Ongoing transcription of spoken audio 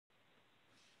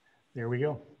There we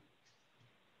go.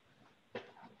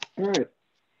 All right.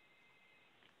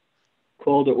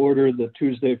 Call to order the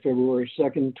Tuesday, February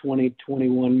 2nd,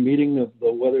 2021 meeting of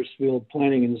the Wethersfield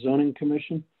Planning and Zoning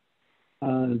Commission.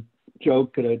 Joe,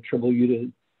 could I trouble you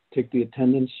to take the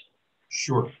attendance?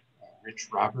 Sure. Rich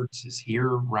Roberts is here.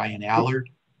 Ryan Allard.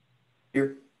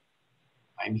 Here.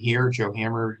 I'm here. Joe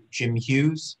Hammer, Jim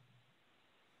Hughes.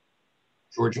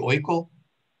 George Oikel.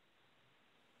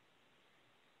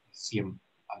 See him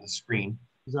on the screen.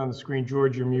 He's on the screen.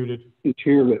 George, you're muted. He's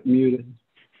here, but muted.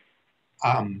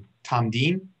 Tom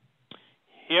Dean.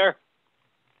 Here.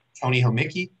 Tony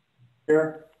Homicki.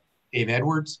 Here. Dave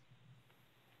Edwards.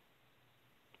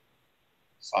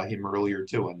 Saw him earlier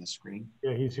too on the screen.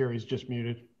 Yeah, he's here. He's just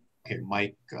muted. Okay,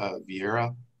 Mike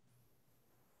Vieira.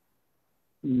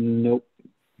 Nope.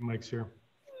 Mike's here.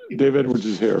 Dave Edwards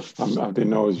is here. I didn't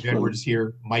know his Dave Edwards is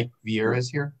here. Mike Vieira is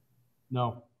here.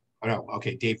 No. Oh no.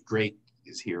 Okay, Dave Drake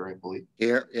is here, I believe.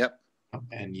 Here. Yep.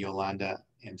 And Yolanda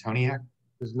Antoniak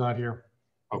Is not here.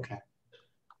 Okay.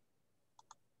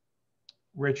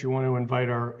 Rich, you want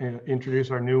to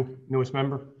introduce our newest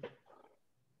member?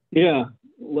 Yeah.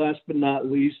 Last but not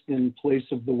least, in place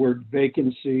of the word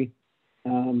vacancy,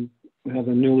 we have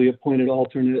a newly appointed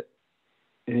alternate,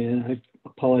 and I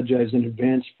apologize in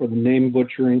advance for the name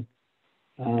butchering,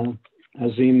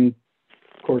 Azim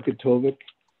Korkatovic.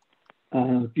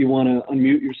 If you want to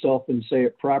unmute yourself and say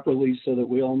it properly so that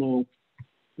we all know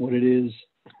what it is.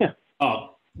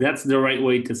 Oh, that's the right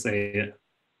way to say it.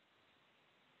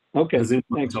 Okay, Azim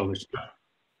thanks. Korkatovic.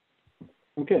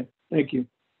 Okay, thank you.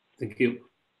 Thank you.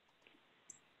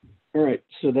 All right,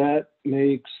 so that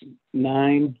makes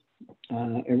 9.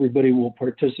 Everybody will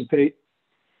participate.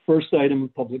 First item,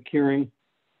 public hearing,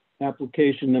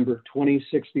 application number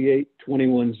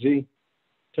 2068-21Z,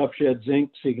 Tough Sheds Inc.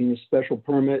 seeking a special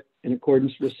permit in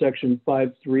accordance with section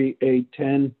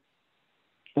 53A10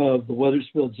 of the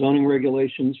Wethersfield zoning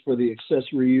regulations for the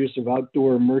accessory use of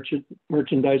outdoor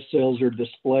merchandise sales or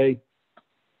display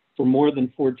for more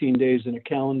than 14 days in a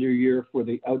calendar year for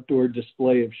the outdoor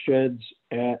display of sheds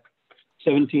at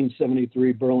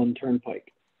 1773 Berlin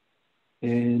Turnpike.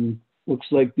 And looks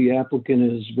like the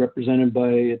applicant is represented by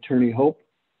Attorney Hope.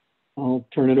 I'll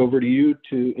turn it over to you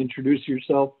to introduce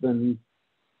yourself and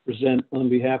present on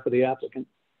behalf of the applicant.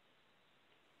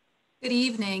 Good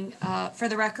evening. For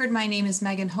the record, my name is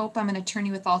Megan Hope. I'm an attorney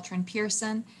with Alter &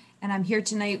 Pearson, and I'm here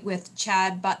tonight with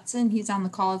Chad Butson. He's on the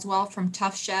call as well from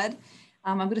Tough Shed.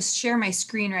 I'm going to share my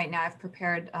screen right now. I've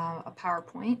prepared a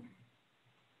PowerPoint.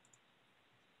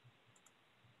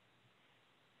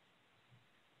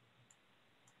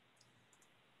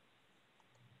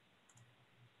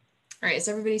 All right, is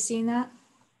everybody seeing that?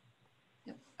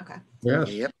 Yep, okay. Yeah.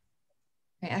 Yep.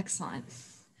 Okay, excellent.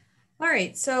 All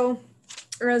right, so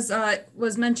as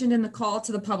was mentioned in the call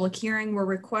to the public hearing, we're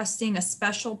requesting a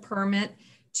special permit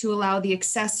to allow the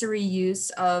accessory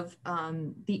use of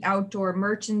the outdoor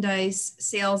merchandise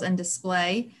sales and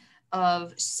display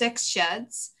of 6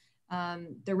 sheds.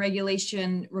 The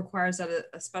regulation requires that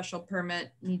a special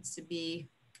permit needs to be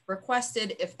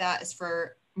requested if that is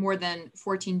for more than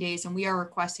 14 days, and we are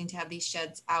requesting to have these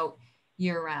sheds out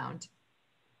year round.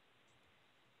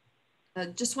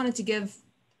 Just wanted to give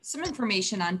some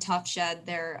information on Tough Shed.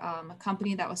 They're a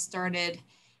company that was started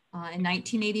in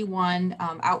 1981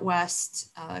 out west,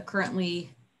 currently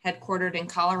headquartered in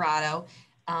Colorado.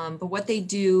 But what they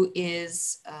do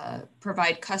is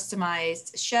provide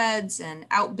customized sheds and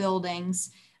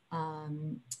outbuildings.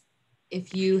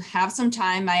 If you have some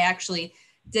time, I actually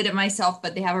did it myself,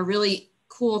 but they have a really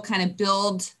cool kind of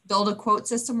build a quote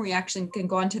system where you actually can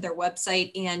go onto their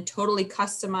website and totally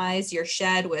customize your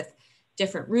shed with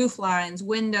different roof lines,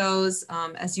 windows.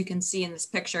 As you can see in this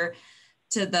picture,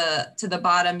 to the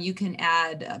bottom, you can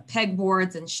add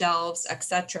pegboards and shelves,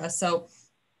 etc. So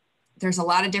there's a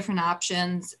lot of different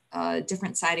options,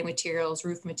 different siding materials,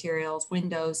 roof materials,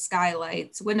 windows,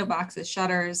 skylights, window boxes,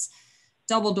 shutters,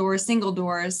 double doors, single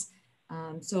doors.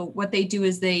 So what they do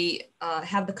is they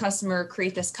have the customer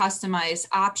create this customized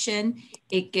option.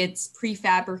 It gets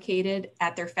prefabricated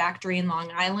at their factory in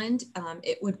Long Island.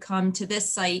 It would come to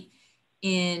this site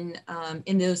in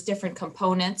those different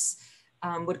components,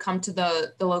 would come to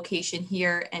the location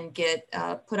here and get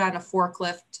put on a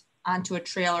forklift onto a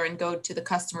trailer and go to the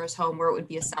customer's home where it would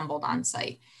be assembled on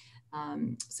site.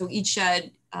 So each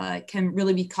shed can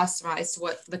really be customized to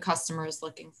what the customer is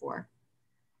looking for.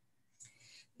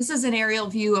 This is an aerial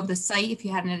view of the site. If you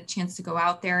hadn't had a chance to go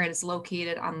out there, it is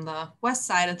located on the west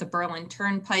side of the Berlin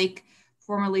Turnpike,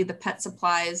 formerly the Pet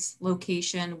Supplies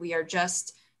location. We are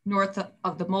just north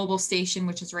of the mobile station,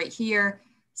 which is right here,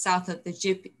 south of the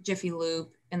Jiffy Lube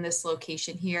in this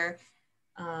location here.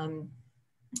 and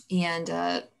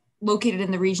located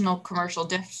in the regional commercial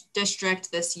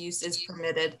district. This use is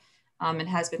permitted and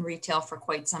has been retail for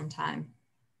quite some time.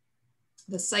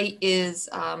 The site is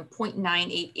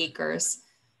 0.98 acres.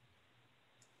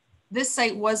 This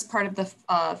site was part of the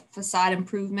facade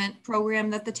improvement program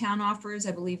that the town offers.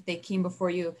 I believe they came before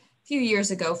you a few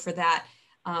years ago for that.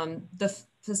 The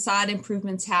facade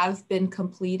improvements have been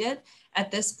completed at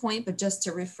this point, but just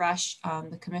to refresh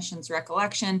the commission's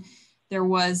recollection, there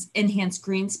was enhanced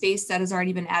green space that has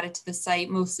already been added to the site,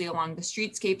 mostly along the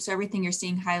streetscape. So everything you're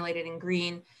seeing highlighted in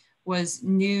green was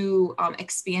new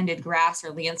expanded grass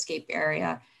or landscape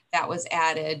area that was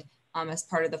added as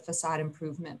part of the facade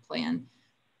improvement plan.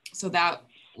 So that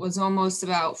was almost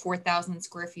about 4,000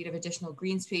 square feet of additional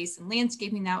green space and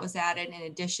landscaping that was added. In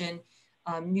addition,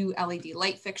 new LED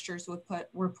light fixtures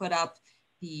were put up.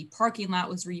 The parking lot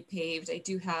was repaved. I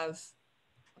do have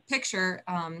a picture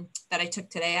that I took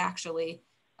today, actually.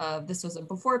 This was a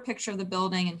before picture of the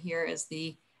building, and here is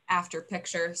the after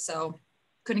picture. So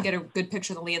couldn't get a good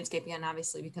picture of the landscape again,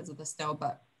 obviously, because of the snow,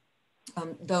 but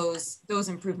those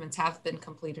improvements have been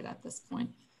completed at this point.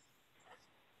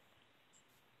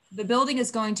 The building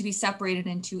is going to be separated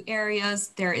in two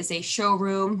areas. There is a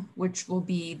showroom, which will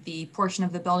be the portion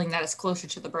of the building that is closer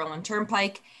to the Berlin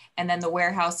Turnpike. And then the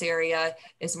warehouse area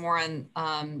is more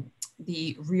on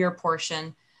the rear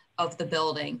portion of the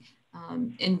building.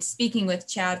 In speaking with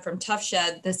Chad from Tough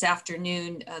Shed this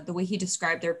afternoon, the way he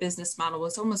described their business model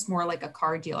was almost more like a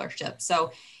car dealership.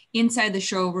 So inside the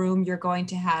showroom, you're going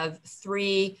to have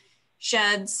 3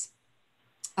 sheds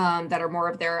that are more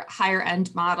of their higher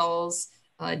end models,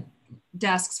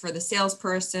 desks for the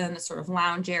salesperson, a sort of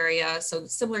lounge area. So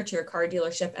similar to your car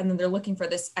dealership. And then they're looking for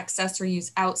this accessory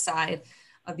use outside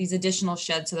of these additional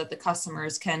sheds so that the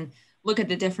customers can look at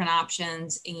the different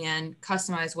options and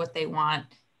customize what they want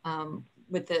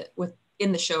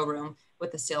in the showroom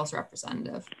with the sales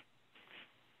representative.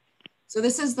 So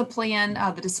this is the plan,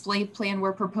 the display plan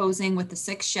we're proposing with the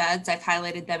 6 sheds. I've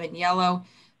highlighted them in yellow.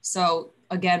 So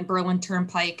again, Berlin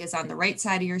Turnpike is on the right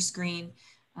side of your screen.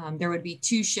 There would be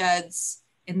 2 sheds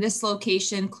in this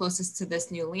location closest to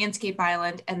this new landscape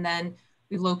island. And then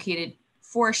we located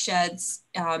 4 sheds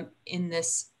in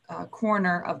this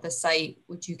corner of the site,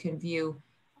 which you can view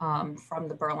from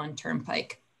the Berlin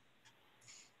Turnpike.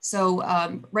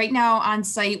 So right now on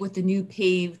site with the new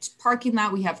paved parking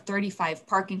lot, we have 35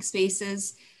 parking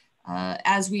spaces.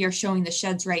 As we are showing the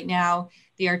sheds right now,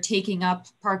 they are taking up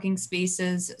parking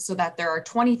spaces so that there are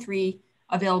 23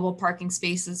 available parking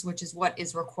spaces, which is what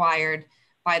is required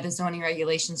by the zoning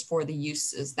regulations for the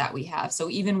uses that we have. So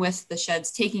even with the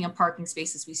sheds taking up parking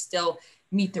spaces, we still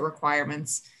meet the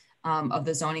requirements of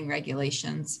the zoning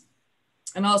regulations.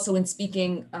 And also in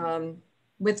speaking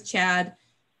with Chad,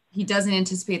 he doesn't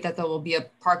anticipate that there will be a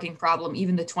parking problem.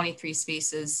 Even the 23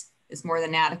 spaces is more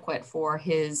than adequate for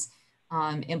his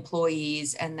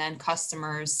employees and then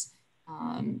customers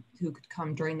who could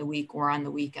come during the week or on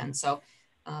the weekend. So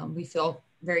we feel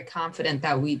very confident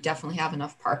that we definitely have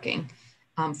enough parking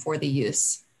for the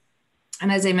use. And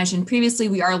as I mentioned previously,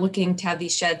 we are looking to have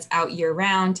these sheds out year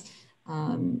round.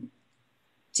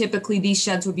 Typically these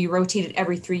sheds would be rotated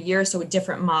every 3 years. So a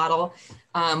different model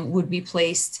would be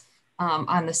placed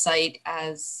on the site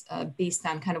as based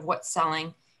on kind of what's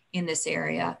selling in this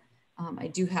area. I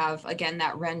do have, again,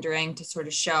 that rendering to sort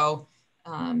of show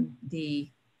the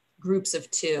groups of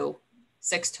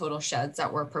 6 total sheds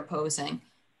that we're proposing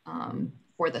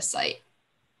for the site.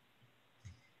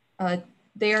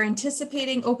 They are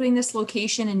anticipating opening this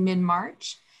location in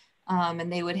mid-March,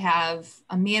 and they would have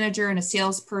a manager and a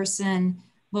salesperson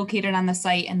located on the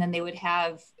site, and then they would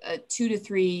have 2 to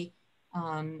 3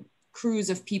 crews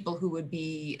of people who would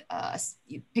be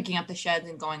picking up the sheds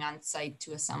and going on site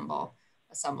to assemble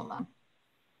them.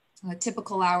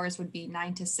 Typical hours would be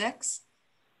 9 to 6.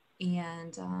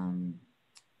 And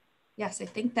yes, I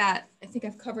think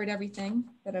I've covered everything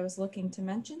that I was looking to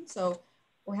mention. So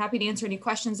we're happy to answer any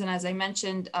questions. And as I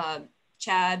mentioned,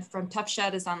 Chad from Tough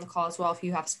Shed is on the call as well if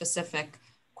you have specific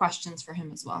questions for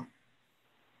him as well.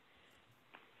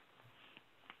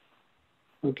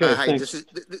 Okay, Hi, thanks.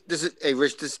 hey,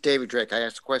 Rich, this is David Drake. I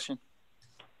asked a question.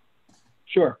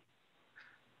 Sure.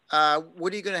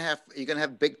 What are you going to have? Are you going to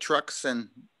have big trucks and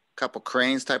a couple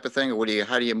cranes type of thing? Or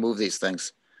how do you move these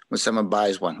things when someone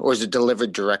buys one? Or is it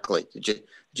delivered directly? Did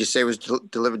you say it was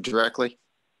delivered directly?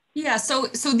 Yeah, so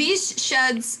these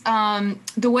sheds,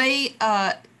 the way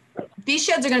these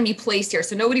sheds are going to be placed here,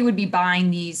 so nobody would be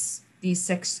buying these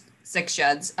six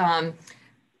sheds.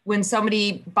 When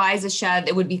somebody buys a shed,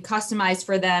 it would be customized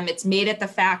for them. It's made at the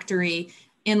factory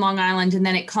in Long Island, and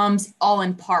then it comes all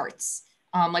in parts,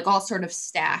 like all sort of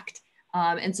stacked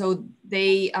And so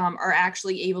they are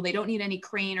actually able, they don't need any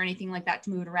crane or anything like that to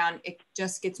move it around. It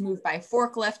just gets moved by a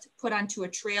forklift, put onto a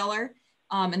trailer,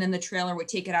 and then the trailer would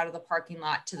take it out of the parking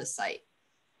lot to the site.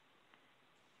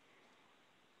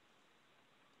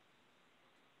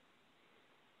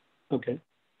 Okay.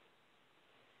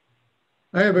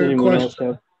 I have a Anyone else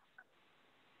question. have?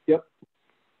 Yep.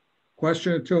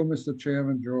 Question or two, Mr.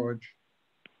 Chairman, George.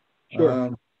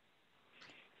 Sure.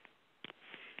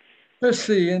 Let's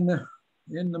see, in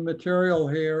the material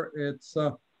here, it's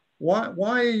why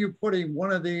are you putting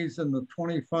one of these in the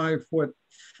 25-foot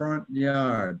front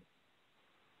yard?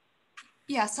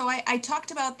 Yeah, so I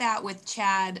talked about that with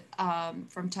Chad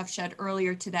from Tough Shed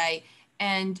earlier today,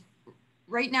 and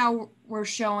right now we're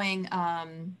showing, oh,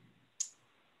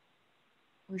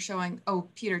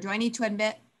 Peter, do I need to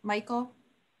admit Michael?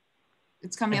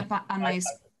 It's coming up on my,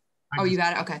 oh, you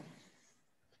got it, okay.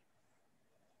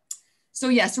 So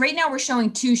yes, right now we're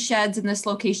showing two sheds in this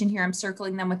location here. I'm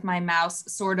circling them with my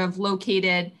mouse, sort of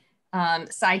located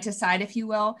side to side, if you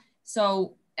will.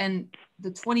 So, and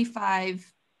the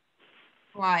 25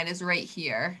 line is right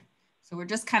here. So we're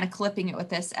just kind of clipping it with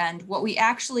this end. What we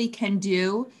actually can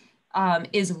do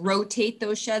is rotate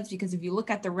those sheds, because if you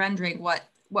look at the rendering, what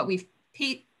we've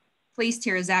placed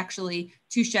here is actually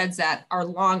two sheds that are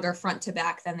longer front to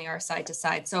back than they are side to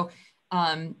side. So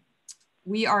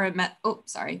we are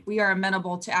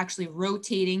amenable to actually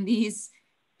rotating these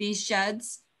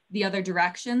sheds the other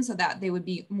direction so that they would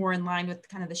be more in line with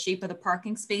kind of the shape of the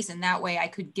parking space. And that way I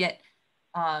could get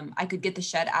the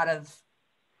shed out of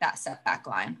that setback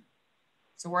line.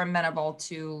 So we're amenable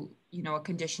to, you know, a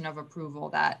condition of approval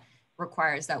that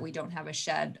requires that we don't have a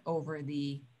shed over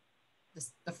the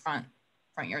front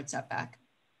yard setback.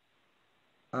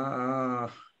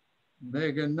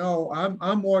 Megan, no,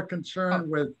 I'm more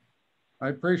concerned with, I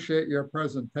appreciate your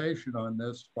presentation on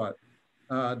this, but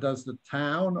does the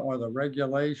town or the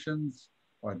regulations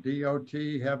or DOT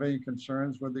have any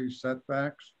concerns with these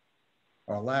setbacks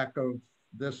or lack of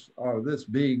this or this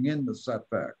being in the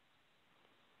setback?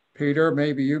 Peter,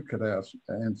 maybe you could answer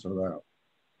that.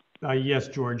 Yes,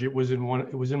 George, it was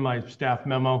in my staff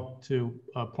memo to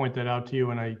point that out to you.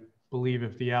 And I believe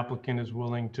if the applicant is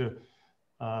willing to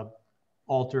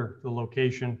alter the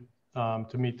location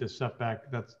to meet the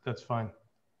setback, that's fine.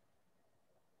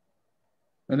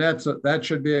 And that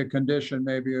should be a condition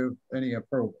maybe of any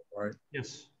approval, right?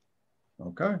 Yes.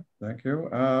 Okay, thank you.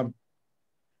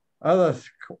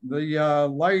 The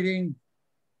lighting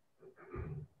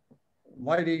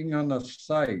on the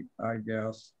site, I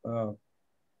guess. Are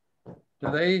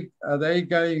they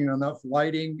getting enough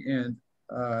lighting, and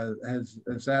has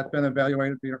that been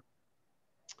evaluated, Peter?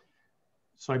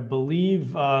 So I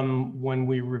believe when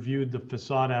we reviewed the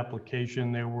facade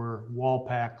application, there were wall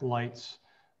pack lights.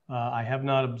 I have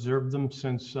not observed them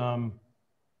since as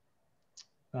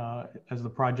the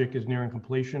project is nearing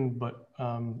completion, but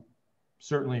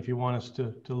certainly if you want us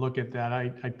to look at that,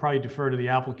 I'd probably defer to the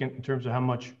applicant in terms of how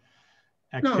much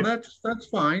activity. No, that's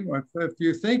fine.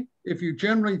 If you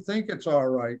generally think it's all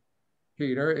right,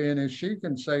 Peter, and if she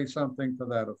can say something to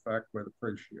that effect, we'd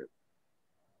appreciate it.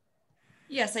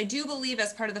 Yes, I do believe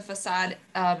as part of the facade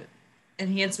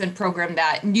enhancement program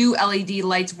that new LED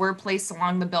lights were placed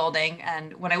along the building.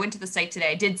 And when I went to the site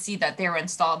today, I did see that they were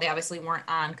installed. They obviously weren't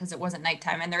on because it wasn't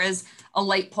nighttime. And there is a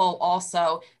light pole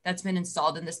also that's been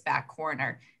installed in this back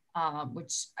corner,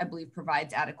 which I believe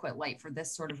provides adequate light for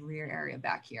this sort of rear area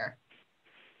back here.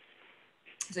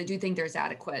 So I do think there's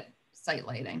adequate site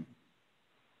lighting.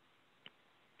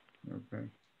 Okay.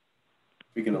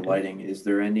 Speaking of lighting, is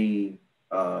there any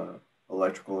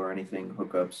electrical or anything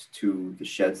hookups to the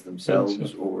sheds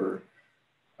themselves, or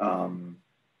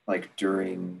like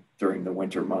during the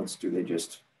winter months, do they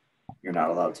just, you're not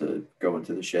allowed to go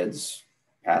into the sheds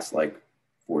past like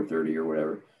 4:30 or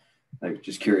whatever? Like,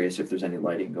 just curious if there's any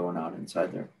lighting going on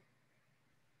inside there.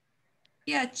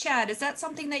 Yeah, Chad, is that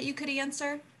something that you could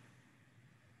answer?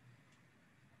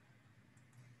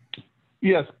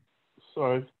 Yes,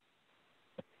 sorry.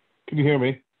 Can you hear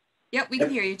me? Yep, we can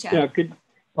hear you, Chad. Yeah, could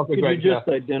Okay, you just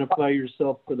identify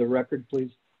yourself for the record,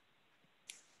 please?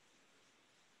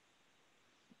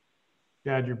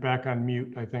 Chad, you're back on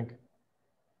mute, I think.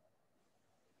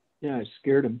 Yeah, I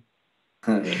scared him.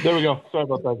 There we go. Sorry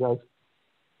about that,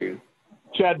 guys.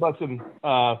 Chad Butson,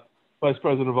 Vice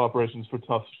President of Operations for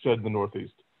Tough Shed in the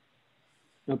Northeast.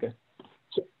 Okay.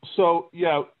 So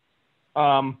yeah,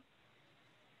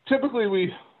 typically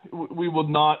we will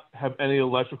not have any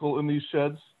electrical in these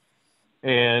sheds,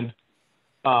 and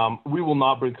we will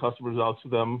not bring customers out to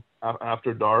them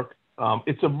after dark.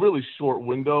 It's a really short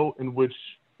window in which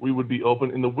we would be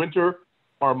open. In the winter,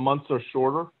 our months are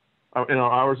shorter, and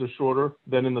our hours are shorter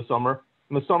than in the summer.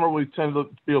 In the summer, we tend to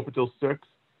be open till 6,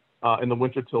 in the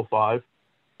winter till 5.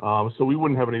 So we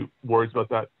wouldn't have any worries about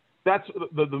that. That's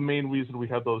the main reason we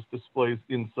have those displays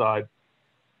inside.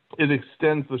 It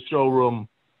extends the showroom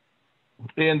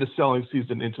and the selling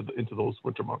season into those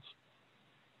winter months.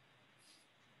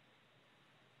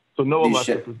 So no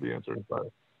electric is the answer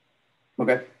inside.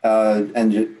 Okay.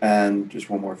 And just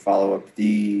one more follow up.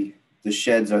 The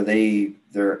sheds,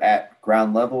 they're at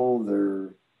ground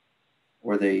level?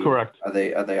 Correct. Are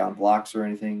they on blocks or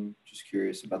anything? Just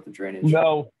curious about the drainage.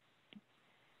 No.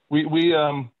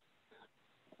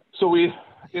 So in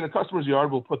a customer's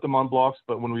yard, we'll put them on blocks,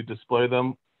 but when we display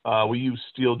them, we use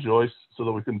steel joists so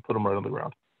that we can put them right on the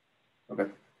ground.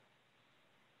 Okay.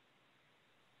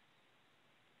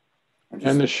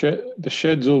 And the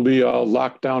sheds will be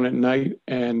locked down at night.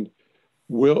 And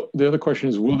the other question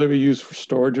is, will they be used for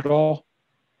storage at all?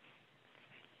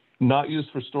 Not used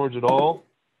for storage at all.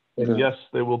 And Okay. yes,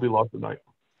 they will be locked at night.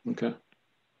 Okay.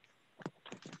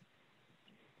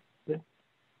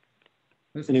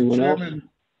 Mr. Anyone Chairman, else?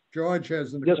 George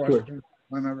has a Yes, question.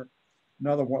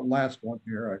 Another one, last one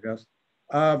here, I guess.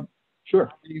 Sure.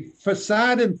 The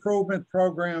facade improvement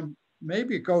program,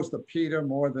 maybe it goes to Peter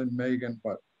more than Megan,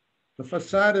 but the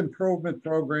facade improvement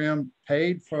program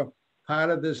paid for part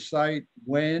of this site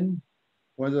when?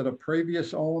 Was it a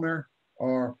previous owner,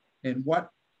 or in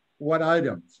what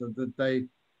items? So did they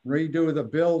redo the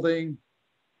building?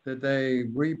 Did they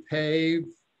repave?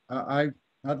 I'd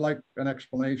like an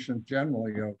explanation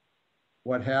generally of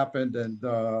what happened, and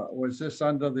was this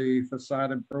under the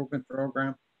facade improvement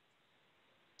program?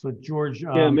 So George.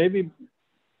 Yeah, maybe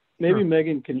sure.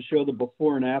 Megan can show the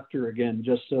before and after again,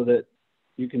 just so that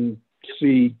you can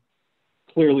see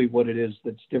clearly what it is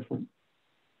that's different.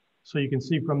 So you can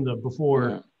see from the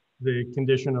before, the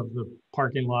condition of the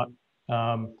parking lot.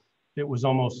 It was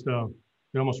almost,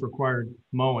 it almost required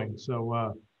mowing.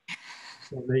 So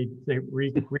they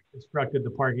reconstructed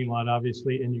the parking lot,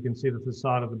 obviously, and you can see the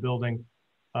facade of the building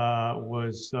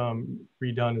was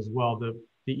redone as well. The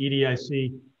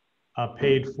EDIC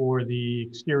paid for the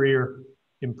exterior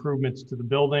improvements to the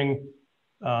building,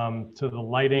 to the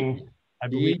lighting. I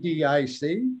believe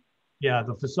EDIC? Yeah,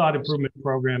 the facade improvement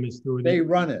program is through. They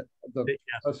run it, the yes,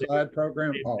 facade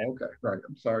program? Oh, okay, right.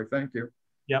 I'm sorry. Thank you.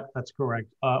 Yep, that's correct.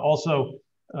 Also,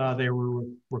 they were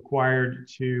required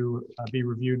to be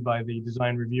reviewed by the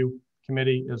design review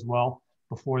committee as well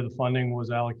before the funding was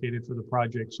allocated for the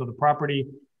project. So the property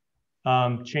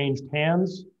changed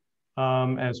hands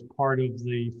as part of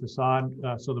the facade.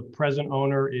 So the present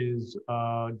owner is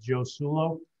Joe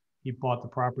Sulo. He bought the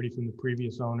property from the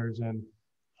previous owners and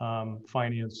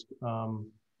financed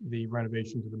the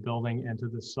renovation to the building and to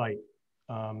the site.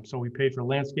 So we paid for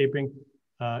landscaping,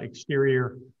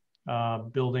 exterior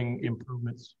building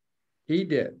improvements. He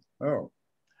did. Oh.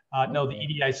 No, the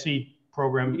EDIC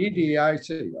program.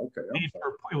 EDIC. Okay.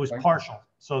 It was partial.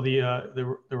 So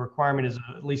the requirement is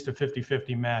at least a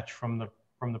 50-50 match from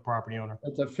the property owner.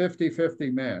 It's a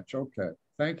 50-50 match. Okay.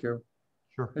 Thank you.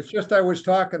 Sure. It's just I was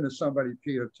talking to somebody,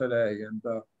 Peter, today, and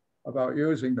about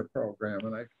using the program,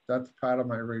 and that's part of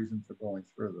my reason for going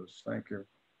through this. Thank you.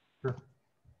 Sure.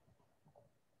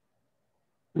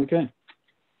 Okay.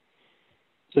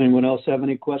 Does anyone else have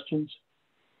any questions?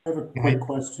 I have a quick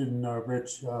question,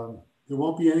 Rich. There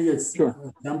won't be any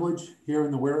assemblage here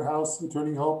in the warehouse,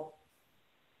 Attorney Hope?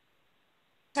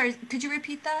 Sorry, could you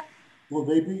repeat that? Will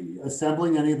they be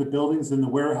assembling any of the buildings in the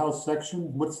warehouse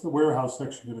section? What's the warehouse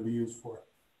section going to be used for?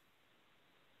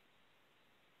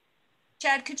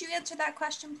 Chad, could you answer that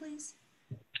question, please?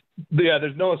 Yeah,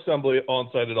 there's no assembly on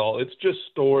site at all. It's just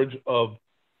storage of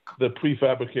the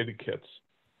prefabricated kits.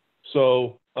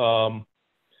 So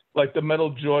like the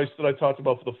metal joists that I talked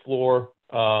about for the floor,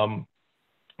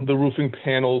 the roofing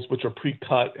panels, which are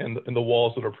pre-cut, and the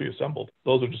walls that are pre-assembled.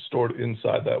 Those are just stored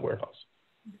inside that warehouse.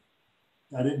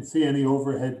 I didn't see any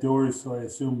overhead doors, so I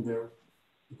assumed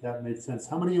that made sense.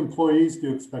 How many employees do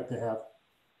you expect to have?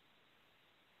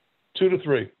 2 to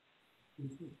 3.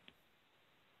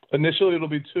 Initially, it'll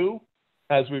be 2.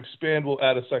 As we expand, we'll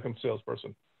add a second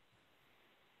salesperson.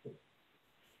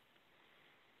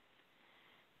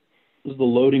 Is the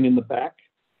loading in the back?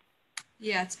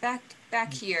 Yeah, it's back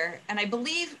here, and I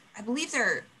believe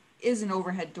there is an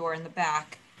overhead door in the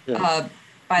back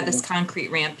by this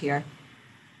concrete ramp here.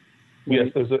 Yes,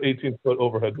 there's an 18-foot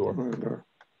overhead door.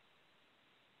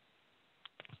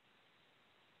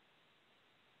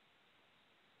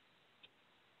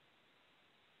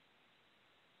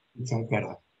 I've got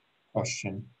a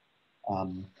question.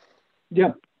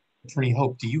 Yeah. Attorney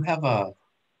Hope, do you have a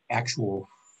actual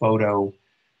photo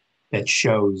that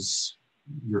shows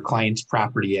your client's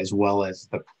property as well as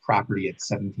the property at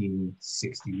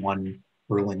 1761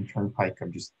 Berlin Turnpike.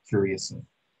 I'm just curious.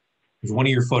 Because one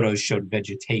of your photos showed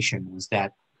vegetation. Was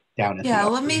that down at Yeah, the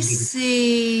let me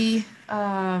see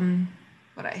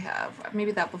what I have.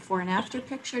 Maybe that before and after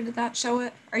picture, did that show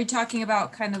it? Are you talking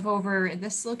about kind of over in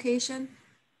this location?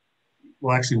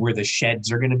 Well, actually, where the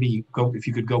sheds are going to be. Go if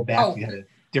you could go back. Oh. You had a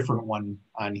different one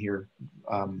on here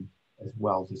as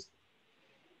well. Just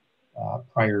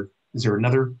prior. Is there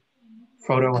another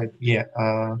photo? Yeah.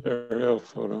 Aerial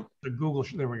photo. The Google.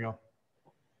 There we go.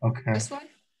 Okay. This one?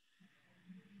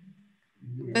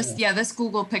 This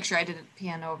Google picture I didn't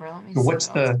pan over. Let me so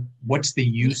see. what's the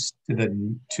use to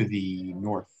the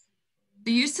north?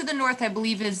 The use to the north, I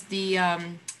believe, is the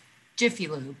Jiffy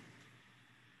Lube.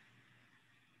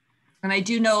 And I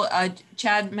do know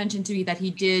Chad mentioned to me that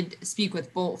he did speak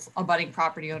with both abutting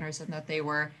property owners and that they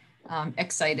were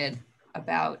excited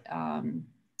about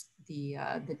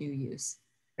the new use.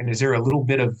 And is there a little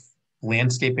bit of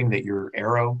landscaping that your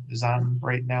arrow is on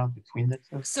right now between the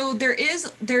two? So there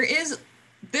is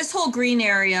this whole green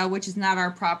area, which is not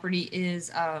our property,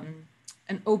 is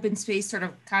an open space sort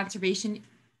of conservation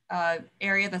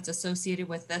area that's associated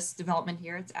with this development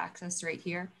here. It's accessed right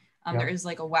here. There is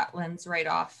like a wetlands right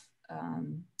off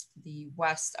the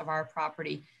west of our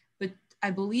property. But I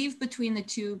believe between the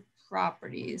two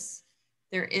properties,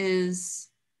 there is,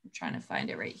 I'm trying to find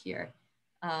it right here.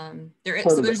 There is,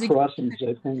 so there's crossings,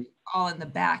 I think. All in the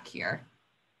back here.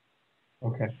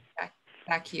 Okay.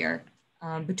 Back here.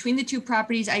 Between the two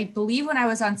properties, I believe when I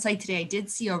was on site today, I did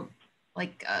see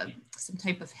some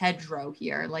type of hedgerow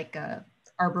here, like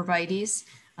arborvitaes,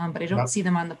 but I don't see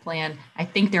them on the plan. I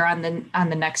think they're on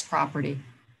the next property.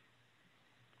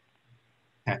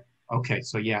 Okay,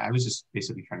 so yeah, I was just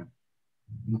basically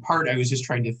I was just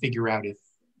trying to figure out if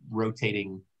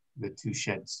rotating the two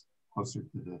sheds closer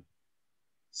to the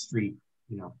street,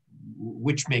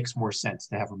 which makes more sense,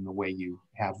 to have them the way you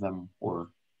have them or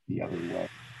the other way.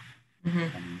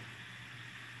 Mm-hmm.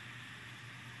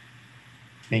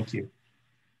 Thank you.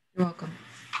 You're welcome.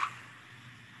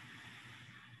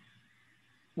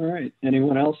 All right,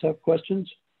 anyone else have questions?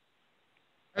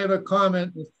 I have a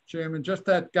comment, Mr. Chairman. Just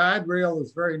that guide rail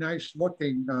is very nice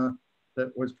looking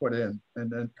that was put in, and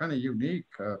then kind of unique.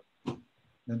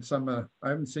 And some, I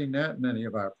haven't seen that in any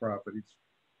of our properties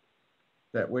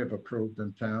that we've approved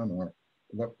in town or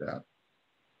looked at.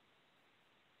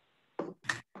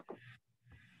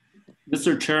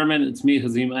 Mr. Chairman, it's me,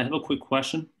 Hazim. I have a quick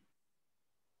question.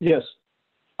 Yes.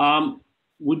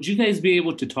 Would you guys be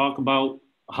able to talk about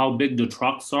how big the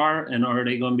trucks are, and are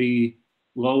they going to be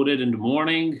loaded in the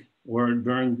morning or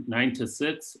during 9 to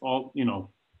 6, all,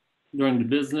 during the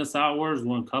business hours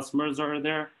when customers are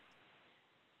there?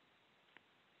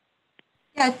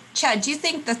 Yeah, Chad, do you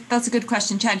think that's a good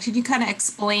question? Chad, could you kind of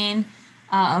explain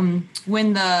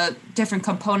when the different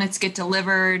components get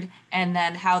delivered and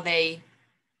then how they,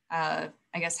 I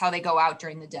guess, how they go out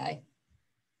during the day?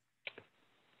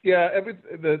 Yeah,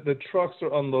 the trucks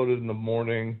are unloaded in the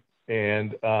morning,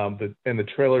 and the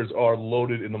trailers are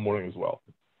loaded in the morning as well.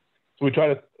 So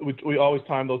we always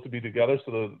time those to be together.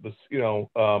 So as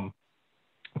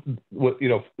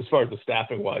far as the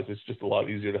staffing wise, it's just a lot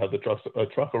easier to have the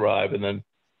truck arrive, and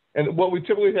what we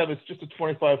typically have is just a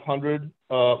 2500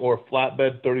 or a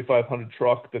flatbed 3500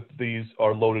 truck that these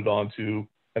are loaded onto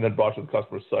and then brought to the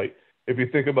customer's site. If you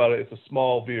think about it, it's a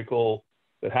small vehicle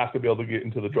that has to be able to get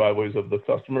into the driveways of the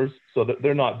customers, so that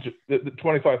they're not the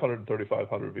 2500 and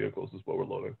 3500 vehicles is what we're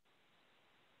loading.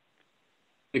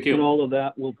 Thank you. And all of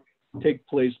that will take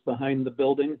place behind the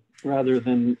building rather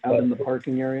than out in the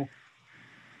parking area?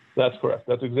 That's correct.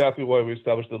 That's exactly why we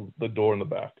established the door in the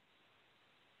back.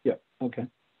 Yeah, okay.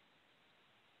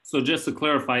 So just to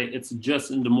clarify, it's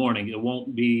just in the morning. It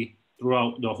won't be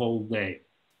throughout the whole day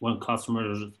when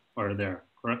customers are there,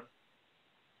 correct?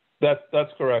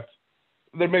 That's correct.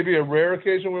 There may be a rare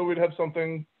occasion where we'd have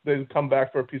something, they'd come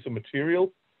back for a piece of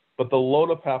material, but the load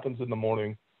up happens in the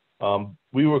morning.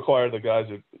 We require the guys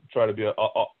to try to be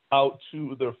out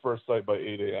to their first site by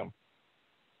 8 a.m.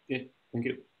 Okay, thank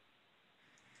you.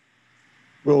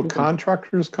 Will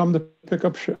contractors come to pick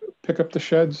up the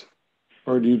sheds,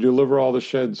 or do you deliver all the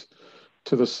sheds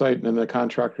to the site and then the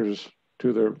contractors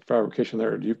do their fabrication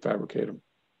there, or do you fabricate them?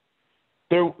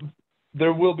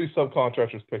 There will be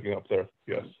subcontractors picking up there,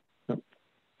 yes.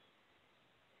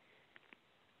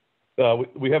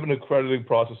 We have an accrediting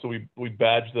process, so we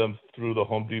badge them through the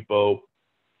Home Depot.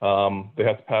 They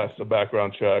have to pass a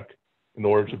background check in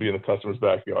order to be in the customer's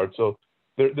backyard. So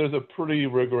there's a pretty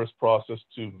rigorous process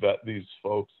to vet these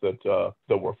folks that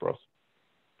work for us.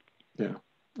 Yeah,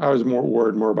 I was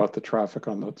worried more about the traffic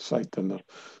on the site than the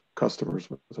customers,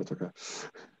 but that's okay.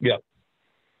 Yeah.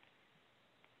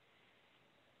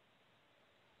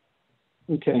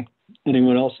 Okay.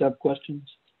 Anyone else have questions?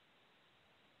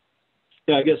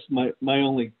 Yeah, I guess my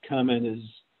only comment is,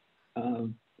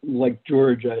 like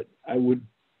George, I would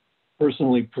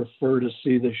personally prefer to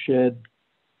see the shed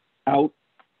out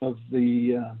of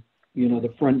the,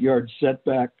 the front yard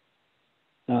setback.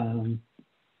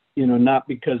 Not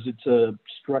because it's a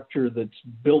structure that's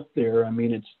built there. I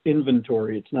mean, it's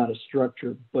inventory, it's not a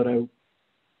structure, but I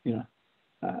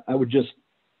would just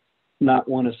not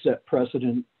want to set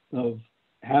precedent of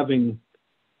having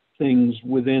things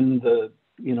within the,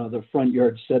 the front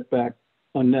yard setback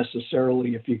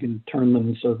unnecessarily if you can turn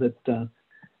them so that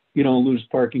you don't lose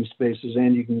parking spaces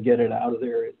and you can get it out of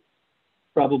there. It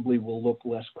probably will look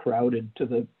less crowded to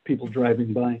the people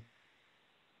driving by.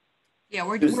 Yeah,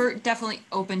 we're definitely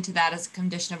open to that as a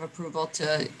condition of approval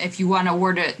to, if you want to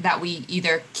word it that we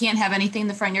either can't have anything in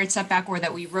the front yard setback or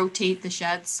that we rotate the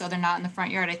sheds so they're not in the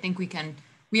front yard. I think we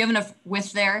have enough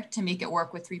width there to make it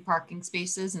work with 3 parking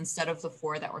spaces instead of the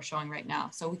 4 that we're showing right now.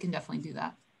 So we can definitely do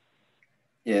that.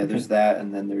 Yeah, there's that,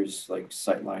 and then there's like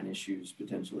sightline issues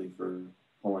potentially for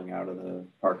pulling out of the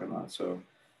parking lot. So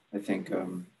I think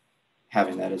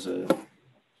having that as a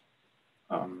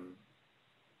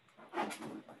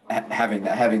having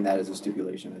that as a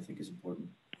stipulation, I think, is important.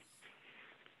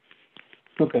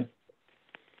 Okay.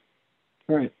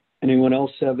 All right. Anyone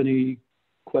else have any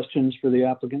questions for the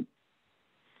applicant?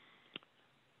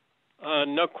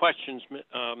 No questions,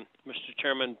 Mr.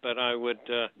 Chairman, but I would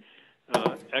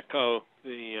echo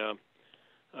the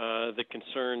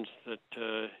concerns that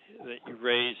you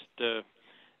raised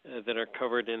that are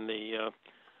covered in the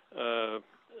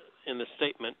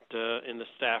statement in the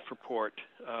staff report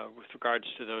with regards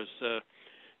to those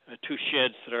 2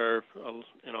 sheds that are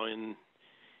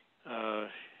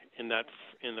in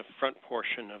the front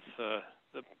portion of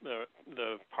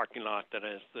the parking lot that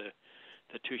has the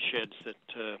 2 sheds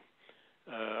that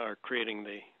are creating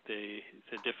the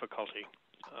difficulty.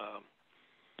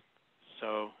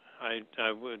 So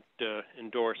I would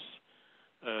endorse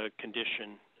a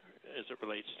condition as it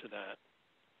relates to that.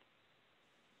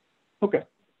 Okay,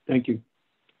 thank you.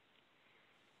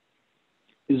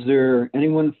 Is there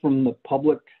anyone from the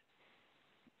public?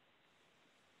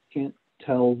 Can't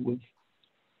tell with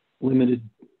limited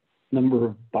number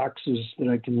of boxes that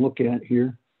I can look at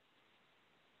here.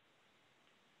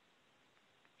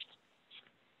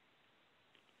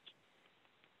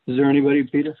 Is there anybody,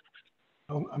 Peter?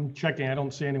 I'm checking. I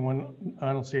don't see anyone.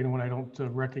 I don't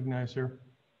recognize here.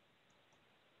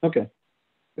 Okay,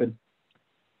 good.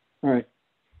 All right.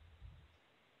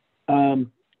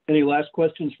 Any last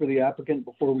questions for the applicant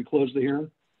before we close the hearing?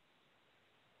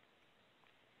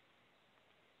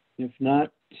 If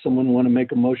not, someone want to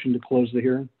make a motion to close the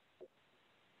hearing?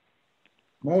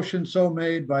 Motion so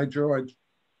made by George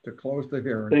to close the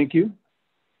hearing. Thank you.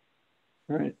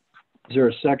 All right. Is there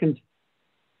a second?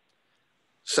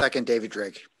 Second, David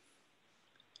Drake.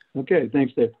 Okay,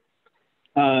 thanks, Dave.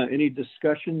 Any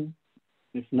discussion?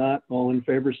 If not, all in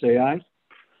favor, say aye.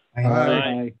 Aye.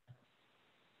 Aye.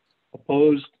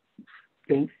 Opposed?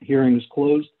 Okay, hearing is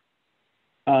closed.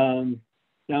 Now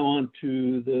on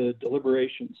to the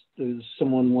deliberations. Does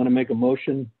someone want to make a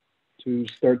motion to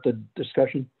start the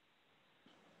discussion?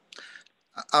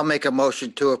 I'll make a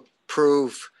motion to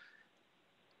approve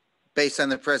based on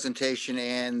the presentation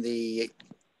and the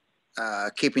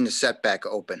keeping the setback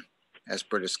open as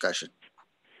per discussion.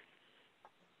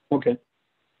 Okay.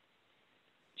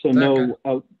 So none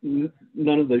of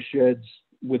the sheds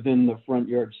within the front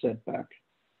yard setback.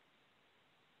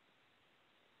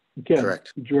 Okay.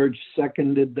 Correct. George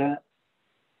seconded that.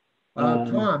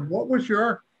 Tom, what was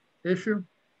your issue?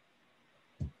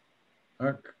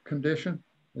 Condition?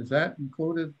 Is that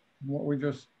included in what we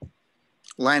just?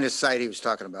 Line of sight he was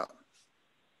talking about.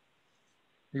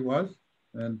 He was?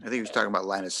 And I think he was talking about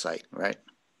line of sight, right?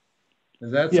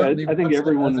 Is that yeah, something I think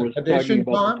everyone was talking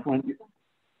about the front.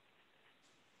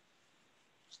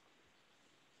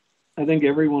 I think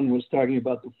everyone was talking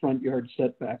about the front yard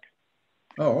setback.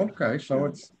 Oh, okay. So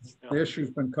it's the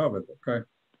issue's been covered. Okay.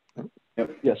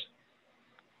 Yep. Yes.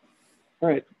 All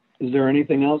right. Is there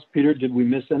anything else, Peter? Did we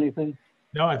miss anything?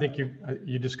 No, I think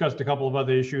you discussed a couple of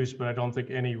other issues, but I don't think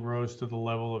any rose to the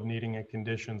level of needing a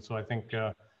condition. So I think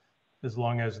as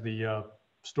long as the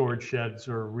storage sheds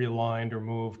are realigned or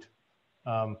moved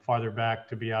farther back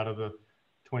to be out of the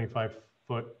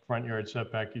 25-foot front yard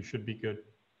setback, you should be good.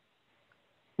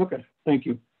 Okay, thank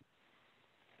you.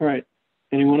 All right.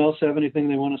 Anyone else have anything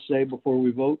they want to say before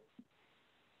we vote?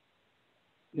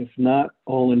 If not,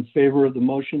 all in favor of the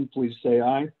motion, please say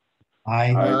aye.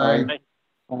 Aye. Aye.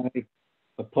 Aye.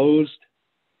 Opposed?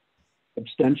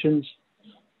 Abstentions?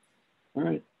 All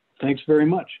right. Thanks very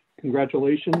much.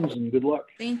 Congratulations and good luck.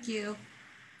 Thank you.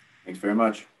 Thanks very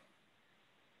much.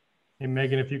 Hey,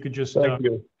 Megan, if you could just Thank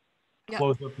you.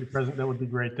 close up your present, that would be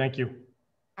great. Thank you.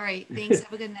 All right. Thanks.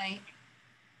 Have a good night.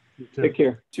 You too. Take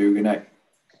care. Good night.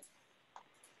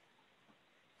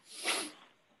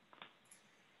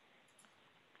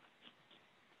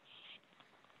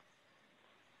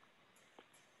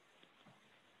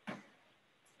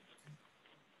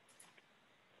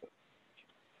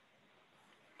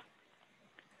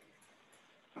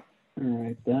 All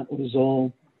right, that was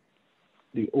all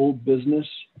the old business.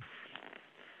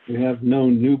 We have no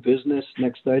new business.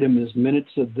 Next item is minutes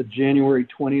of the January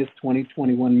 20th,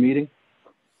 2021 meeting.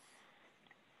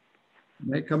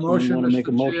 Make a Someone motion, wanna make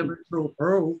a Mr. motion? Chairman, to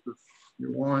approve if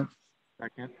you want.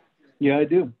 Second. Yeah, I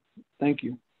do. Thank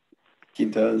you. He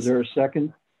Is does. there a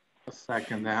second? I'll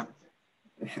second that.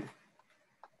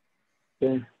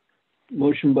 Okay.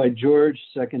 Motion by George,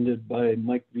 seconded by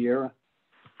Mike Vieira.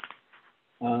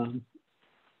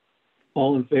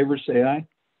 All in favor, say aye.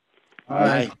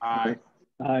 Aye. Aye.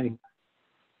 Aye.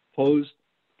 Opposed?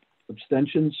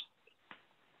 Abstentions?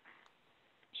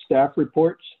 Staff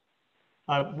reports?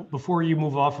 Before you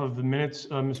move off of the minutes,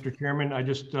 Mr. Chairman, I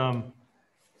just want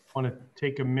to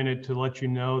take a minute to let you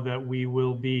know that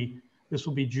this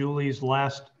will be Julie's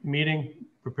last meeting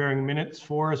preparing minutes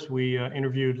for us. We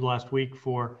interviewed last week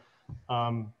for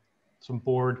some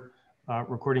board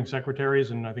recording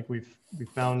secretaries, and I think we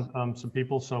found some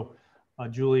people. So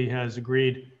Julie has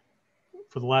agreed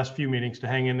for the last few meetings to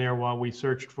hang in there while we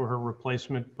searched for her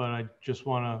replacement. But I just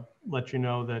want to let you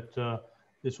know that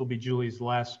this will be Julie's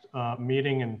last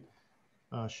meeting, and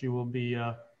she will be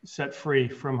set free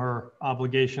from her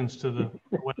obligations to the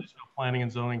Weathersfield Planning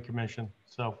and Zoning Commission.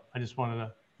 So I just wanted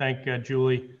to thank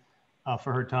Julie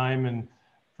for her time and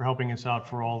for helping us out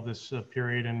for all this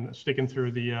period and sticking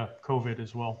through the COVID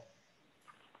as well.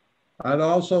 I'd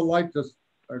also like to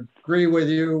agree with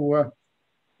you,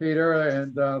 Peter,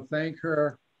 and thank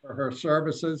her for her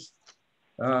services.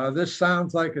 This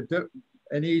sounds like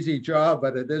an easy job,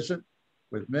 but it isn't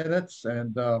with minutes.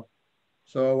 And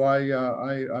so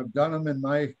I've done them in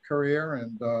my career,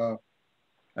 and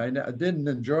I didn't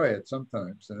enjoy it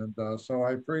sometimes. And so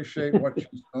I appreciate what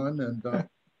she's done, and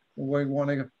we want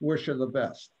to wish her the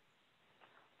best.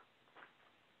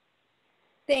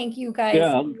 Thank you, guys.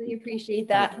 Yeah. I really appreciate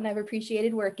that, and I've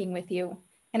appreciated working with you.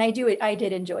 And I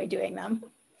did enjoy doing them.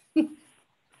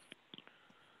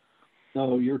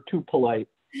 No, you're too polite.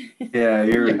 Yeah,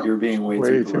 you're being way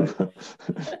too polite.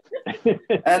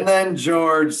 And then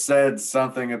George said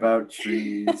something about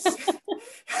trees.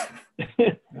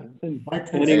 And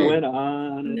he went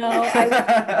on. No,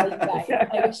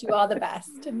 I wish you all the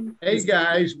best. Hey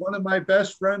guys, one of my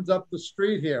best friends up the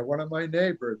street here, one of my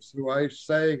neighbors who I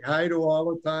say hi to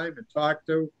all the time and talk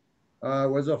to,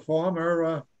 was a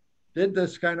former, did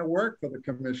this kind of work for the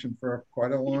commission for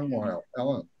quite a long while,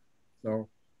 Ellen. So.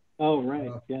 Oh, right,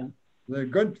 yeah. They're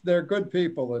good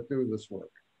people that do this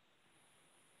work.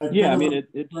 Yeah, I mean,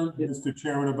 Mr.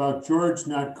 Chairman, about George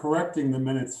not correcting the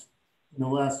minutes in the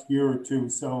last year or two.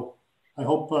 So I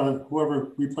hope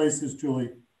whoever replaces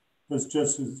Julie does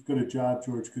just as good a job,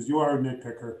 George, because you are a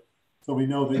nitpicker. So we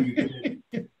know that you did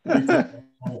it.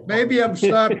 Maybe I'm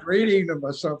stopped reading them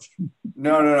or something.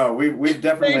 No. We've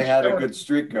definitely had a good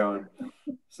streak going.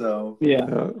 So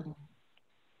yeah.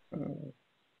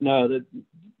 No,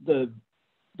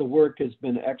 the work has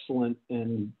been excellent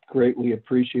and greatly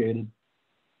appreciated.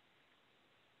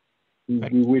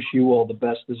 We wish you all the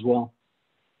best as well.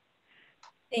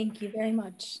 Thank you very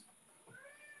much.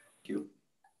 Thank you.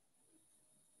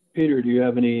 Peter, do you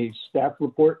have any staff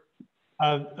report?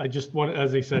 I just want,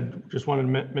 as I said, just wanted to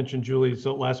mention Julie's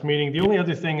last meeting. The only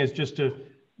other thing is just to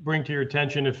bring to your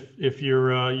attention, if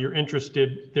you're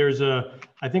interested, there's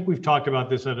I think we've talked about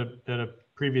this at a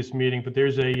previous meeting, but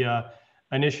there's a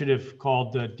initiative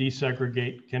called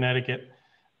Desegregate Connecticut.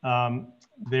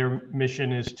 Their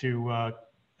mission is to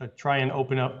try and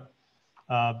open up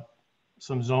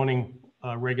some zoning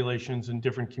regulations in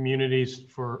different communities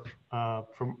for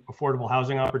affordable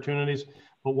housing opportunities.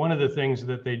 But one of the things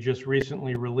that they just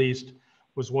recently released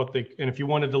was and if you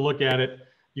wanted to look at it,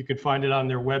 you could find it on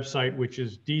their website, which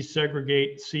is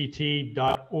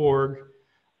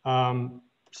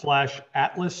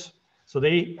desegregate.org/atlas. So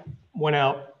they went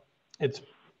out, it's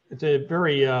a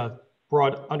very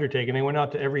broad undertaking. They went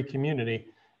out to every community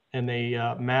and they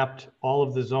mapped all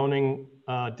of the zoning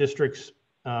districts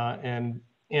and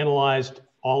analyzed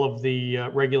all of the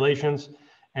regulations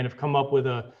and have come up with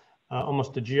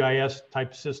almost a GIS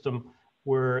type system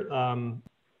where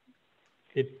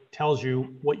it tells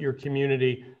you what your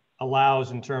community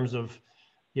allows in terms of,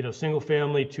 you know, single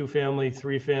family, 2 family,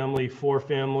 3 family, 4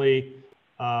 family,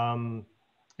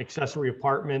 accessory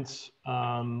apartments,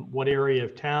 what area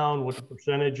of town, what the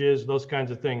percentage is, those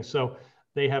kinds of things. So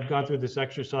they have gone through this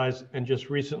exercise and just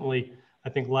recently, I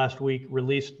think last week,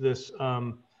 released this,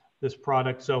 this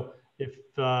product. So if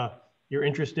you're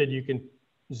interested, you can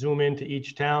zoom into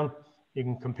each town. You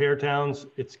can compare towns.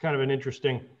 It's kind of an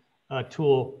interesting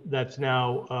tool that's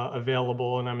now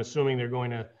available, and I'm assuming they're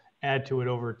going to add to it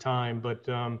over time. But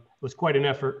it was quite an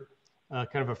effort, kind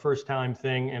of a first-time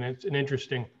thing, and it's an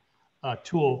interesting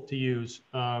tool to use.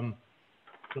 So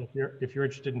if you're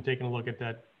interested in taking a look at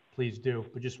that, please do.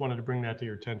 But just wanted to bring that to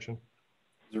your attention.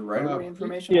 Is there right-of-way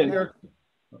information on that?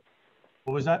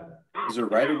 What was that? Is there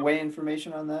right-of-way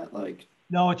information on that? Like,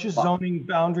 no, it's just zoning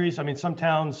boundaries. I mean, some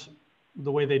towns,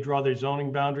 the way they draw their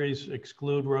zoning boundaries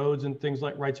exclude roads and things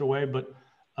like rights of way, but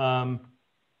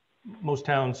most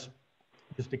towns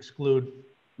just exclude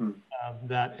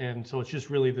that. And so it's just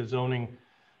really the zoning,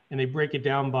 and they break it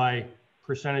down by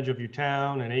percentage of your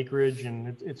town and acreage.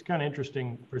 And it's kind of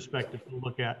interesting perspective to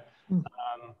look at.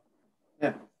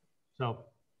 Yeah. So.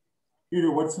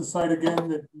 Peter, what's the site again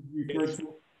that you referred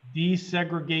to?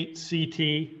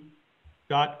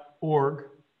 desegregatect.org.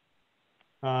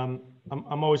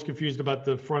 I'm always confused about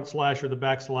the front slash or the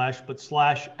back slash, but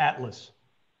 /Atlas.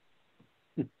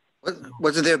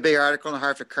 Wasn't there a big article in the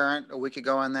Hartford Courant a week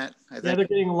ago on that? I think. Yeah, they're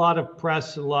getting a lot of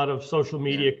press, a lot of social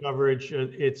media coverage.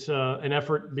 It's an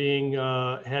effort being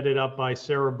headed up by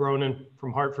Sarah Bronin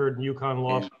from Hartford and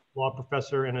UConn law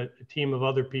professor, and a team of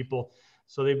other people.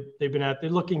 So they're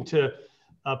looking to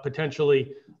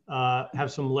potentially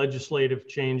have some legislative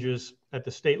changes at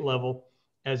the state level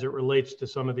as it relates to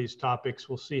some of these topics.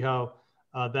 We'll see how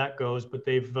that goes, but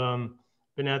they've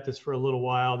been at this for a little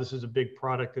while. This is a big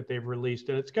product that they've released,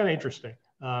 and it's kind of interesting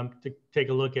to take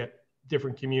a look at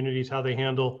different communities, how they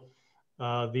handle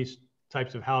these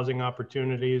types of housing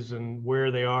opportunities and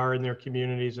where they are in their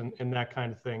communities and that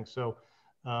kind of thing. So,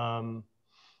 but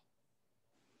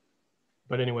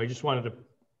anyway, just wanted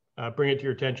to bring it to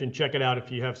your attention. Check it out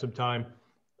if you have some time.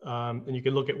 And you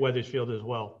can look at Wethersfield as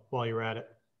well while you're at it.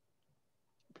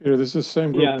 Peter, this is the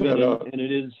same group and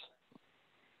it is.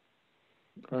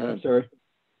 Go ahead. I'm sorry.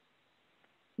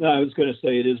 No, I was going to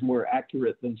say it is more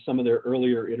accurate than some of their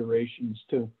earlier iterations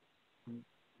too,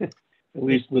 at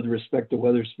least with respect to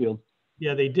Wethersfield.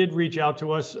 Yeah, they did reach out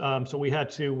to us. So we had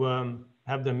to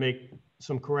have them make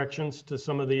some corrections to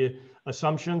some of the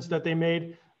assumptions that they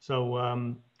made.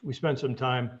 So we spent some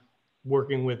time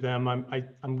working with them.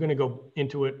 I'm going to go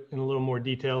into it in a little more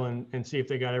detail and see if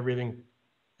they got everything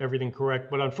correct.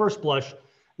 But on first blush,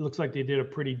 it looks like they did a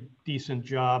pretty decent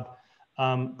job.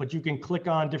 But you can click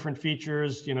on different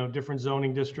features, you know, different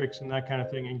zoning districts and that kind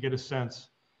of thing, and get a sense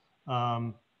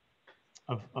of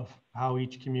how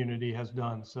each community has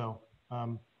done. So,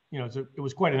 you know, it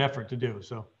was quite an effort to do.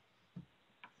 So.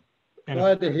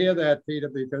 Glad to hear that, Peter,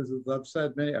 because as I've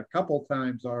said a couple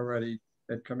times already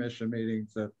at commission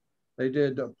meetings that they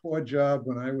did a poor job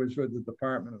when I was with the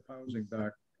Department of Housing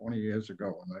back 20 years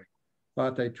ago, and I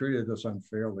thought they treated us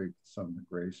unfairly to some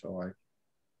degree. So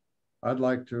I'd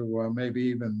like to maybe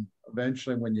even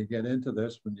eventually, when you get into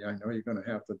this, I know you're going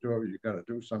to have to do it, you got to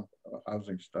do some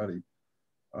housing study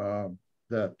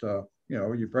that you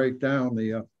know, you break down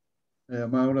the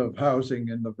amount of housing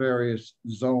in the various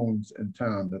zones in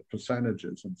town, the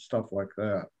percentages and stuff like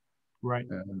that. Right.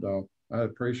 And I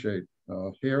appreciate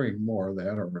hearing more of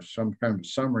that, or some kind of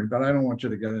summary, but I don't want you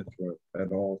to get into it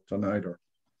at all tonight, or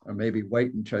maybe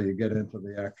wait until you get into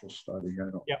the actual study. I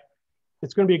don't. Yeah,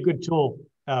 it's going to be a good tool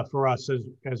for us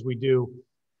as we do,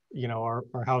 you know, our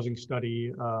housing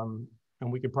study,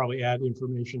 and we could probably add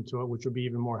information to it, which will be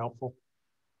even more helpful.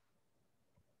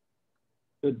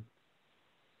 Good.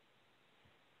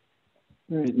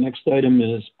 All right, next item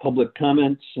is public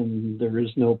comments, and there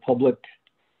is no public.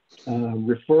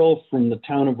 Referral from the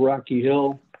town of Rocky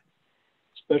Hill.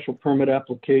 Special permit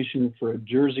application for a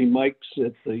Jersey Mike's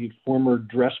at the former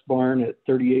Dress Barn at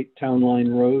 38 Town Line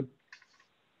Road.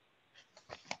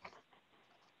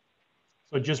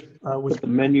 So just with the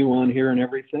menu on here and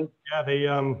everything. Yeah, they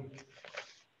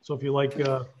so if you like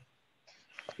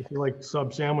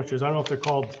sub sandwiches, I don't know if they're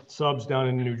called subs down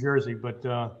in New Jersey, but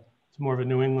it's more of a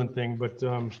New England thing. But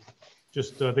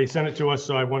just they sent it to us,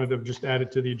 so I wanted to just add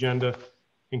it to the agenda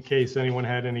in case anyone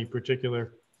had any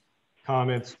particular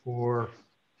comments or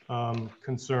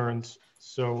concerns.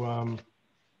 So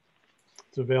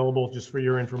it's available just for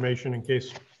your information in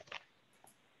case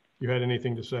you had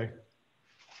anything to say.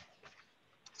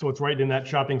 So it's right in that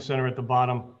shopping center at the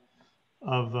bottom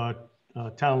of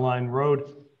Town Line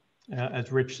Road.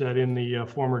 as Rich said, in the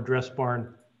former dress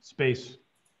barn space.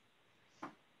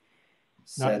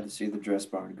 Sad to see the dress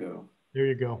barn go. There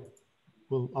you go.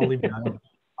 Well, I'll leave that.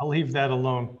 I'll leave that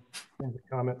alone in the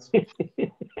comments.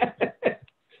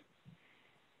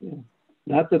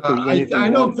 Not that there's anything I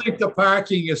don't else. think the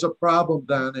parking is a problem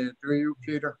down there, do you,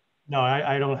 Peter? No,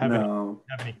 I don't have No.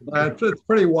 any. It's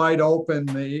pretty wide open,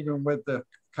 even with the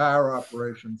car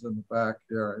operations in the back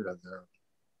area there.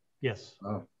 Yes.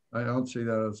 I don't see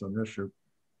that as an issue.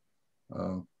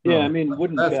 Yeah, no, I mean,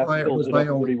 wooden tap fills it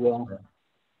up pretty well.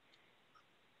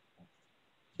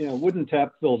 Yeah, wooden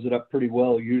tap fills it up pretty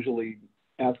well, usually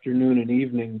afternoon and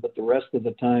evening, but the rest of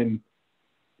the time,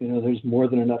 you know, there's more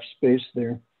than enough space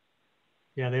there.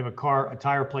 Yeah, they have a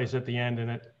tire place at the end,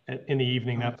 and in the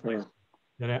evening that place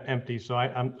that empty. So I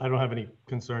don't have any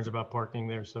concerns about parking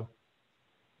there. So.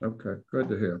 Okay, good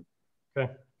to hear.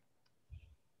 Okay.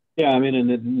 Yeah, I mean,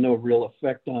 and it no real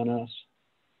effect on us.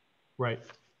 Right.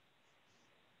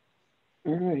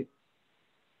 All right.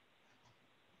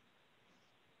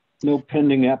 No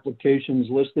pending applications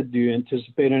listed. Do you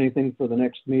anticipate anything for the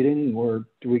next meeting, or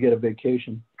do we get a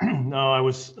vacation? No, I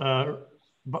was,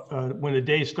 when the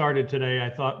day started today, I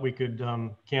thought we could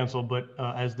cancel, but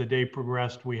as the day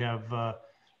progressed, we have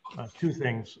two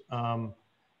things.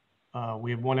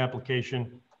 We have one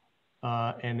application,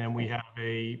 and then we have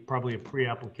probably a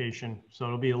pre-application. So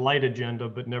it'll be a light agenda,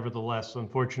 but nevertheless,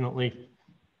 unfortunately,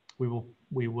 we will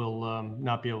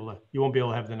not be able to, you won't be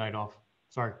able to have the night off.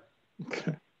 Sorry.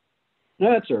 Okay. No,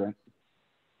 that's all right.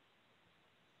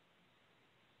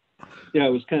 Yeah, it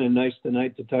was kind of nice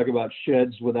tonight to talk about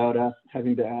sheds without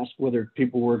having to ask whether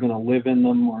people were going to live in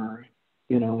them or,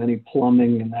 you know, any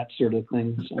plumbing and that sort of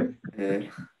thing. So.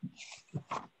 The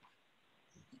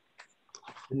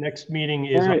next meeting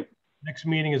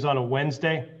is on a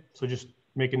Wednesday, so just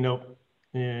make a note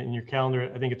in your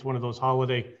calendar. I think it's one of those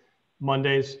holiday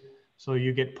Mondays, so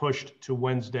you get pushed to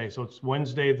Wednesday. So it's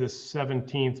Wednesday the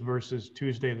 17th versus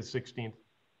Tuesday the 16th.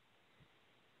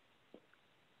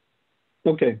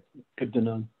 Okay, good to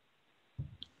know.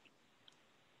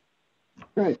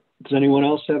 All right, does anyone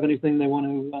else have anything they want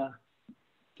to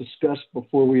discuss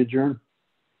before we adjourn? Is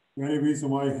there any reason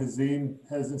why Hazim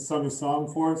hasn't sung a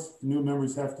song for us? The new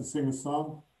members have to sing a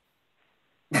song?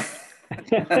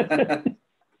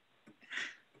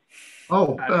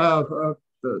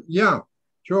 Yeah,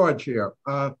 George here.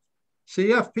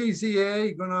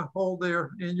 CFPZA gonna hold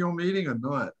their annual meeting or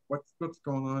not? What's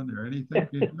going on there?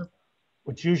 Anything?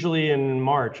 It's usually in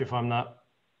March, if I'm not.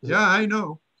 Yeah, I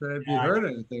know. So have you heard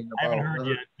anything about? I haven't heard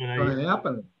yet. What's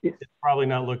happening? It's probably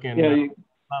not looking. Yeah,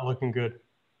 not looking good.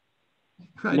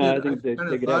 No, I think they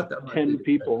could have 10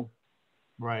 people.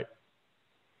 Right.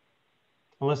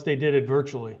 Unless they did it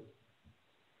virtually.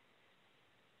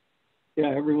 Yeah,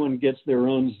 everyone gets their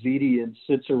own ZD and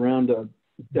sits around a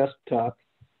desktop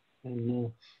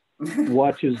and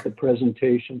watches the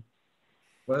presentation.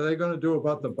 What are they going to do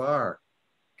about the bar?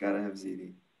 Gotta have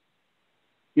ZD.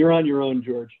 You're on your own,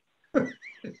 George.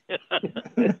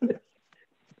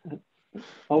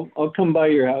 I'll come by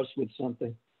your house with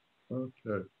something.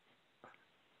 Okay.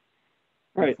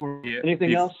 All right.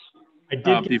 Anything else? I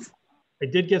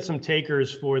did get some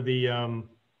takers for the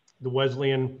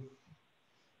Wesleyan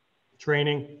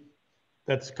training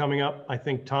that's coming up. I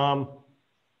think Tom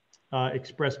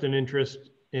expressed an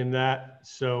interest in that.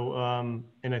 So,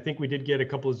 and I think we did get a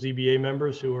couple of ZBA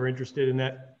members who are interested in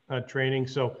that training.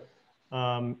 So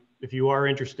if you are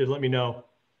interested, let me know.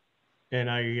 And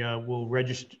I will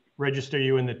register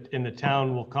you in the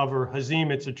town. We'll cover Hazim.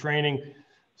 It's a training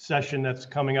session that's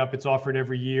coming up. It's offered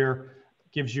every year.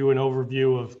 Gives you an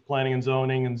overview of planning and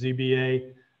zoning and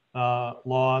ZBA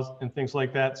laws and things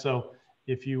like that. So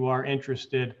if you are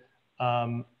interested,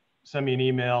 send me an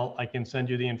email. I can send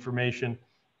you the information,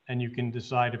 and you can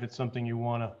decide if it's something you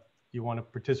want to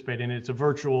participate in. It's a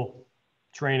virtual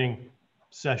training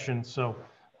session, so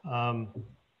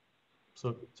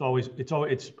so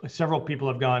it's several people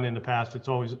have gone in the past.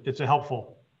 It's a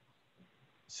helpful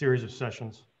series of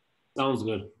sessions. Sounds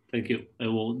good. Thank you. I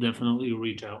will definitely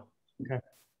reach out. Okay.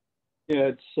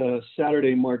 Yeah, it's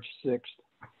Saturday, March 6th.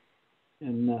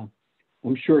 And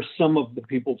I'm sure some of the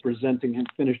people presenting have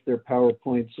finished their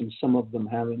PowerPoints and some of them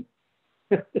haven't.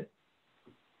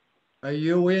 Are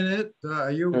you in it?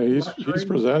 Are you? Yeah, he's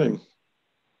presenting.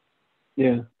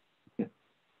 Yeah.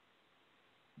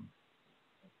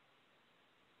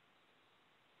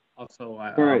 Also,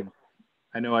 right.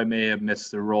 I know I may have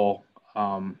missed the roll,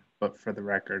 but for the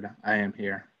record, I am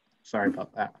here. Sorry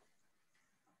about that.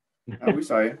 Oh, we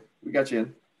saw you. We got you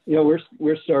in. Yeah,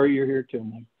 we're sorry you're here too,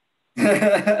 Mike.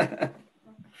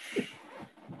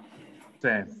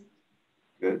 Same.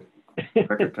 Good.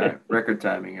 Record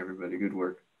timing, everybody. Good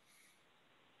work.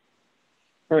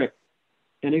 All right.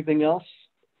 Anything else?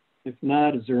 If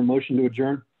not, is there a motion to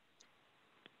adjourn?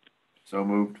 So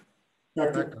moved.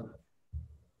 Second.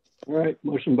 All right.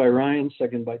 Motion by Ryan,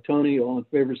 second by Tony. All in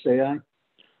favor, say aye.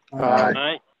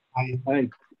 Aye. Aye.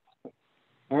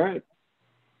 All right.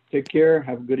 Take care.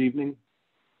 Have a good evening.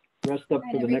 Rest up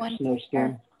for the next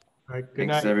snowstorm. All right, good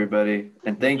Thanks, night. everybody.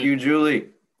 And thank you, Julie.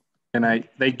 Good night.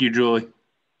 Thank you, Julie.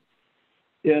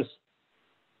 Yes.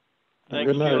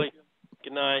 Thanks, Good night. Julie.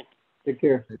 Good night. Take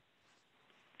care.